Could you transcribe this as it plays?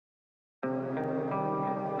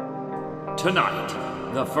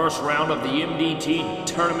Tonight, the first round of the MDT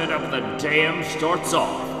Tournament of the Damned starts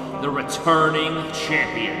off. The returning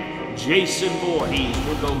champion, Jason Voorhees,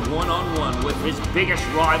 will go one-on-one with his biggest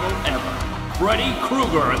rival ever, Freddy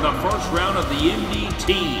Krueger, in the first round of the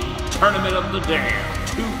MDT Tournament of the Damned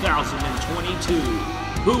 2022.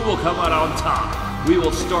 Who will come out on top? We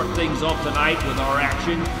will start things off tonight with our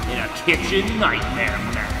action in a kitchen nightmare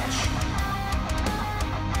match.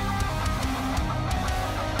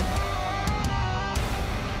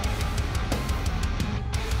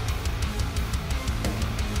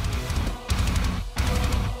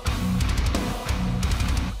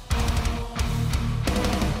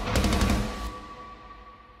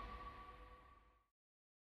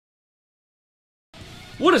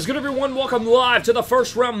 What is good, everyone? Welcome live to the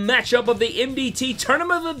first round matchup of the MDT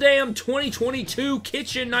Tournament of the Damned 2022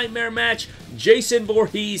 Kitchen Nightmare match. Jason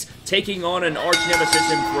Voorhees taking on an arch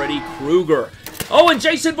nemesis in Freddy Krueger. Oh, and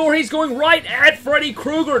Jason Voorhees going right at Freddy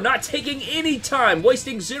Krueger, not taking any time,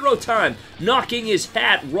 wasting zero time, knocking his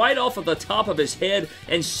hat right off of the top of his head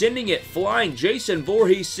and sending it flying. Jason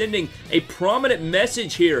Voorhees sending a prominent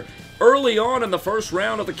message here early on in the first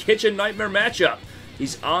round of the Kitchen Nightmare matchup.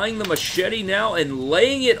 He's eyeing the machete now and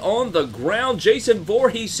laying it on the ground. Jason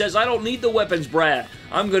Voorhees says, I don't need the weapons, Brad.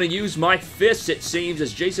 I'm going to use my fists, it seems,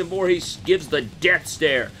 as Jason Voorhees gives the death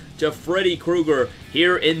stare to Freddy Krueger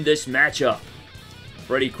here in this matchup.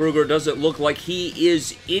 Freddy Krueger doesn't look like he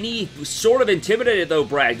is any sort of intimidated, though,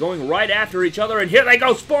 Brad. Going right after each other, and here they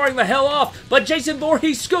go, sparring the hell off. But Jason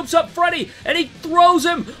Voorhees scoops up Freddy, and he throws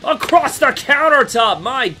him across the countertop.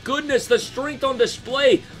 My goodness, the strength on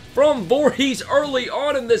display from Voorhees early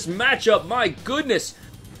on in this matchup. My goodness.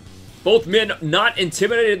 Both men not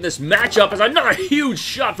intimidated in this matchup as another huge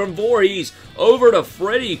shot from Voorhees over to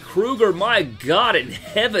Freddy Krueger. My God in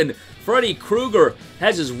heaven. Freddy Krueger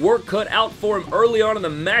has his work cut out for him early on in the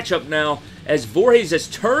matchup now, as Voorhees has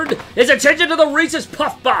turned his attention to the Reese's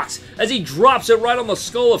Puff Box as he drops it right on the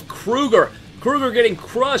skull of Krueger. Krueger getting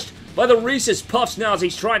crushed by the Reese's Puffs now as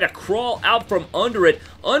he's trying to crawl out from under it.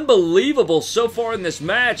 Unbelievable so far in this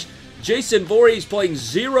match. Jason Voorhees playing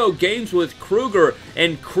 0 games with Krueger,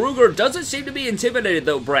 and Krueger doesn't seem to be intimidated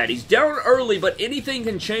though, Brad. He's down early, but anything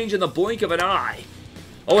can change in the blink of an eye.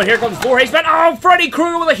 Oh, and here comes Voorhees, but oh, Freddy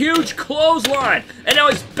Krueger with a huge clothesline, and now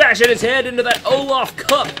he's bashing his head into that Olaf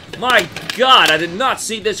cup. My God, I did not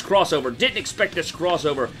see this crossover. Didn't expect this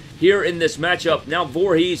crossover here in this matchup. Now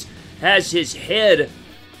Voorhees has his head,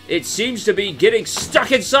 it seems to be, getting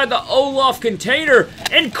stuck inside the Olaf container,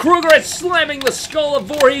 and Krueger is slamming the skull of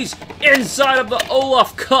Voorhees inside of the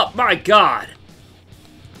Olaf cup. My God.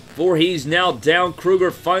 Voorhees now down.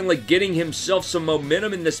 Krueger finally getting himself some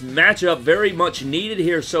momentum in this matchup. Very much needed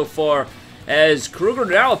here so far, as Krueger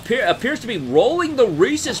now appears to be rolling the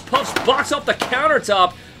Reese's Puffs box off the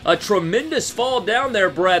countertop. A tremendous fall down there,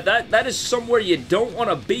 Brad. That is somewhere you don't want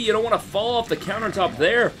to be. You don't want to fall off the countertop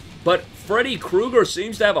there. But Freddy Krueger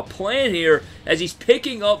seems to have a plan here as he's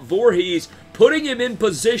picking up Voorhees, putting him in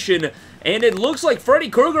position, and it looks like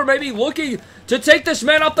Freddy Krueger may be looking to take this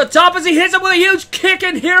man off the top as he hits him with a huge kick,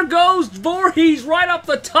 and here goes Voorhees right up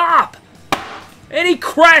the top. And he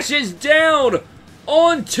crashes down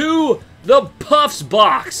onto the Puffs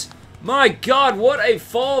box. My God, what a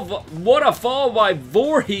fall by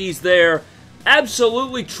Voorhees there.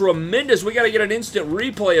 Absolutely tremendous. We got to get an instant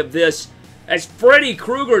replay of this, as Freddy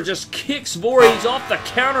Krueger just kicks Voorhees off the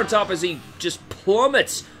countertop as he just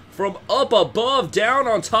plummets from up above down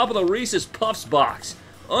on top of the Reese's Puffs box.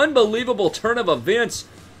 Unbelievable turn of events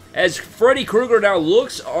as Freddy Krueger now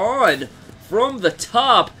looks on from the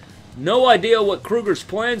top. No idea what Krueger's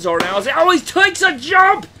plans are now. Oh, he takes a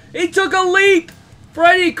jump! He took a leap!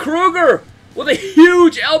 Freddy Krueger with a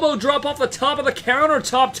huge elbow drop off the top of the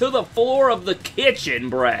countertop to the floor of the kitchen,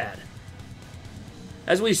 Brad.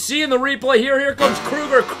 As we see in the replay here comes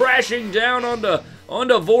Krueger crashing down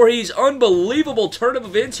onto Voorhees. Unbelievable turn of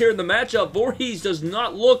events here in the matchup. Voorhees does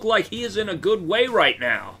not look like he is in a good way right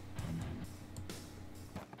now.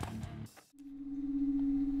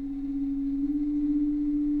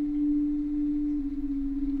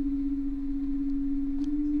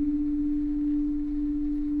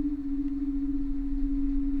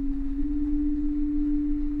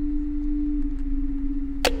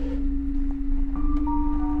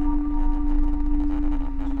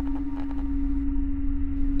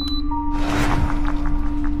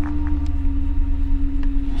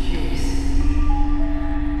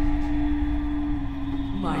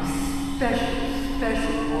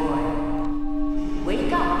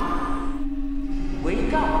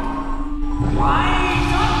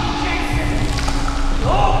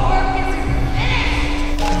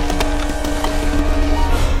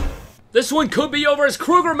 This one could be over as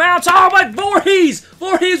Krueger mounts. Oh, but Voorhees!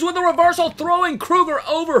 Voorhees with the reversal, throwing Krueger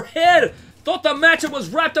overhead. Thought the matchup was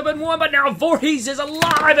wrapped up in one, but now Voorhees is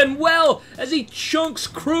alive and well as he chunks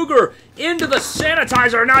Krueger into the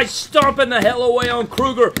sanitizer. Now he's stomping the hell away on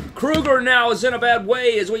Krueger. Krueger now is in a bad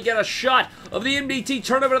way as we get a shot of the MDT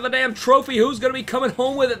Tournament of the Damn trophy. Who's going to be coming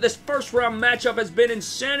home with it? This first round matchup has been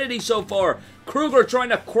insanity so far. Krueger trying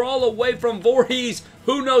to crawl away from Voorhees.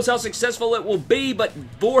 Who knows how successful it will be, but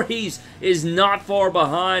Voorhees is not far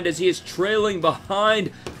behind as he is trailing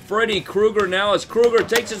behind Freddy Krueger now as Krueger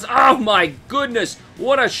takes his... Oh my goodness!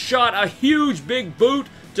 What a shot! A huge big boot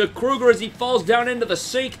to Krueger as he falls down into the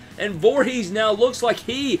sink, and Voorhees now looks like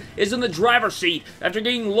he is in the driver's seat after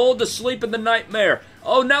getting lulled to sleep in the nightmare.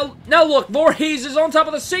 Oh, now look! Voorhees is on top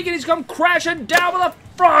of the sink and he's come crashing down with a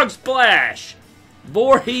frog splash!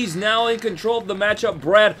 Voorhees now in control of the matchup,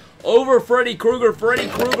 Brad, over Freddy Krueger. Freddy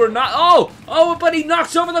Krueger not... Oh, but he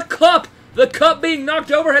knocks over the cup! The cup being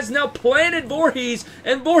knocked over has now planted Voorhees,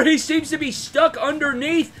 and Voorhees seems to be stuck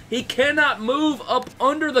underneath. He cannot move up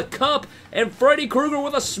under the cup, and Freddy Krueger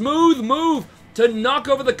with a smooth move to knock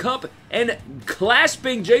over the cup and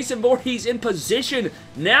clasping Jason Voorhees in position.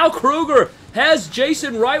 Now Krueger has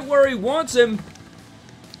Jason right where he wants him.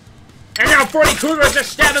 And now Freddy Krueger is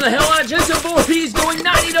just stabbing the hell out of Jason Voorhees, going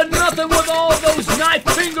 90-0 with all of those knife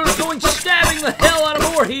fingers going stabbing the hell out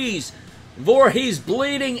of Voorhees. Voorhees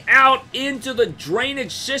bleeding out into the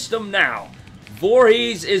drainage system now.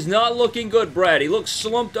 Voorhees is not looking good, Brad. He looks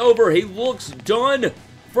slumped over. He looks done.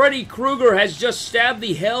 Freddy Krueger has just stabbed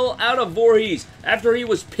the hell out of Voorhees after he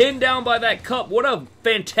was pinned down by that cup. What a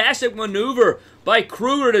fantastic maneuver by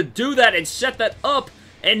Krueger to do that and set that up.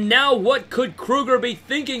 And now what could Krueger be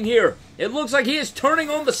thinking here? It looks like he is turning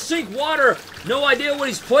on the sink water. No idea what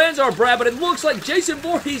his plans are, Brad, but it looks like Jason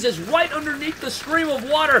Voorhees is right underneath the stream of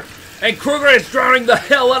water. And Krueger is drowning the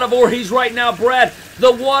hell out of Voorhees right now, Brad.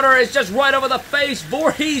 The water is just right over the face.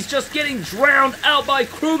 Voorhees just getting drowned out by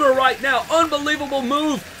Krueger right now. Unbelievable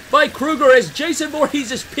move by Krueger as Jason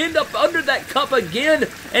Voorhees is pinned up under that cup again,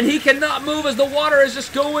 and he cannot move as the water is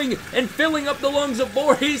just going and filling up the lungs of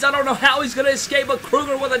Voorhees. I don't know how he's going to escape, but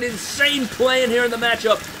Krueger with an insane plan here in the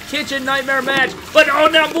matchup. Kitchen Nightmare match, but oh,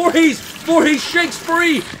 now Voorhees shakes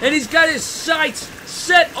free, and he's got his sights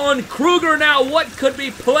set on Krueger now. What could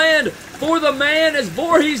be planned for the man as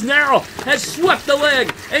Voorhees now has swept the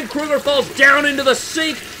leg, and Krueger falls down into the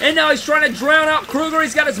sink, and now he's trying to drown out Krueger.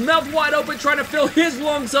 He's got his mouth wide open trying to fill his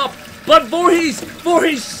lungs up, but Voorhees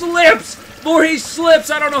slips. Voorhees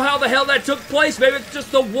slips. I don't know how the hell that took place. Maybe it's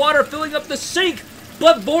just the water filling up the sink,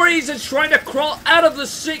 but Voorhees is trying to crawl out of the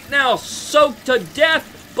sink now, soaked to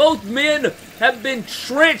death. Both men have been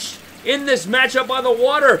trenched in this matchup by the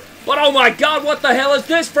water. But oh my god, what the hell is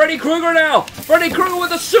this? Freddy Krueger now. Freddy Krueger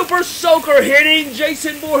with a super soaker hitting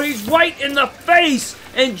Jason Voorhees right in the face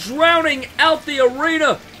and drowning out the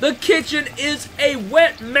arena. The kitchen is a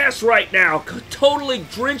wet mess right now, totally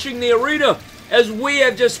drenching the arena as we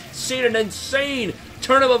have just seen an insane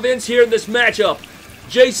turn of events here in this matchup.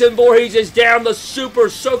 Jason Voorhees is down, the super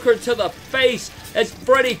soaker to the face as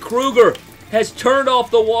Freddy Krueger has turned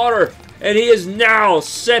off the water. And he has now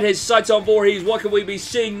set his sights on Voorhees. What can we be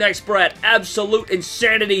seeing next, Brad? Absolute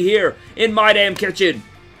insanity here in my damn kitchen.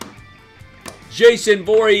 Jason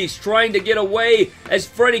Voorhees trying to get away as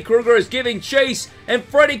Freddy Krueger is giving chase. And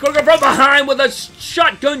Freddy Krueger from behind with a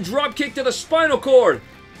shotgun dropkick to the spinal cord.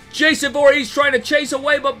 Jason Voorhees trying to chase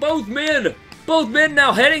away, but both men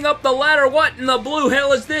now heading up the ladder. What in the blue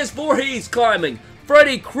hell is this? Voorhees climbing.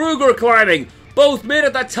 Freddy Krueger climbing. Both men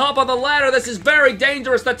at the top of the ladder. This is very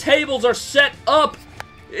dangerous. The tables are set up.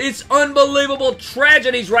 It's unbelievable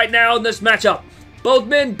tragedies right now in this matchup. Both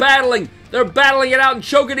men battling. They're battling it out and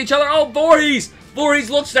choking each other. Oh, Voorhees! Voorhees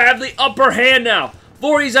looks to have the upper hand now.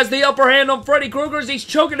 Voorhees has the upper hand on Freddy Krueger as he's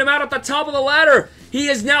choking him out at the top of the ladder. He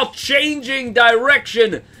is now changing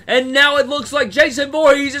direction. And now it looks like Jason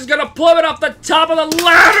Voorhees is going to plummet off the top of the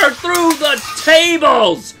ladder through the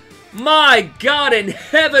tables. My God in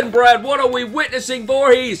heaven, Brad, what are we witnessing?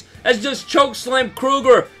 Voorhees has just chokeslammed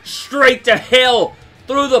Krueger straight to hell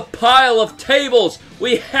through the pile of tables.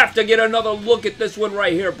 We have to get another look at this one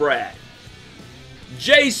right here, Brad.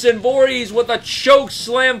 Jason Voorhees with a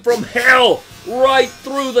chokeslam from hell right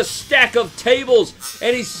through the stack of tables,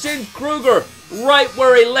 and he sends Krueger right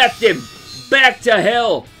where he left him, back to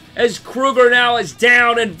hell, as Krueger now is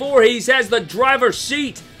down and Voorhees has the driver's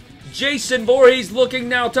seat. Jason Voorhees looking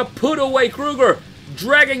now to put away Krueger,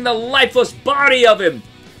 dragging the lifeless body of him.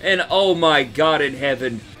 And oh my God in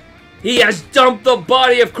heaven, he has dumped the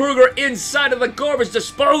body of Krueger inside of the garbage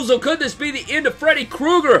disposal. Could this be the end of Freddy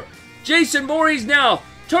Krueger? Jason Voorhees now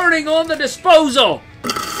turning on the disposal.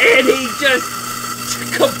 And he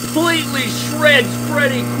just completely shreds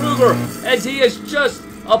Freddy Krueger as he is just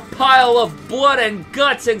a pile of blood and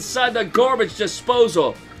guts inside the garbage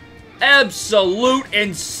disposal. Absolute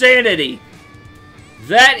insanity.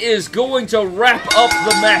 That is going to wrap up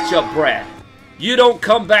the matchup, Brad. You don't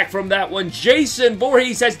come back from that one. Jason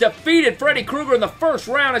Voorhees has defeated Freddy Krueger in the first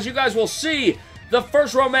round. As you guys will see, the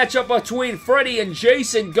first round matchup between Freddy and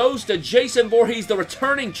Jason goes to Jason Voorhees, the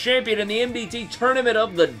returning champion in the MDT Tournament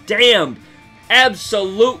of the Damned.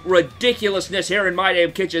 Absolute ridiculousness here in my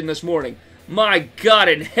damn kitchen this morning. My God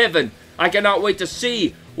in heaven, I cannot wait to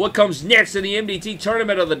see what comes next in the MDT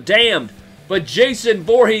Tournament of the Damned. But Jason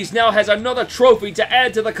Voorhees now has another trophy to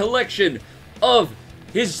add to the collection of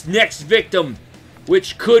his next victim,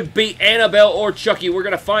 which could be Annabelle or Chucky. We're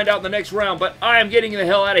going to find out in the next round, but I am getting the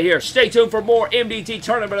hell out of here. Stay tuned for more MDT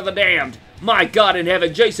Tournament of the Damned. My God in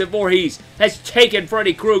heaven, Jason Voorhees has taken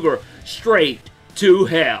Freddy Krueger straight to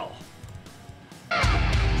hell.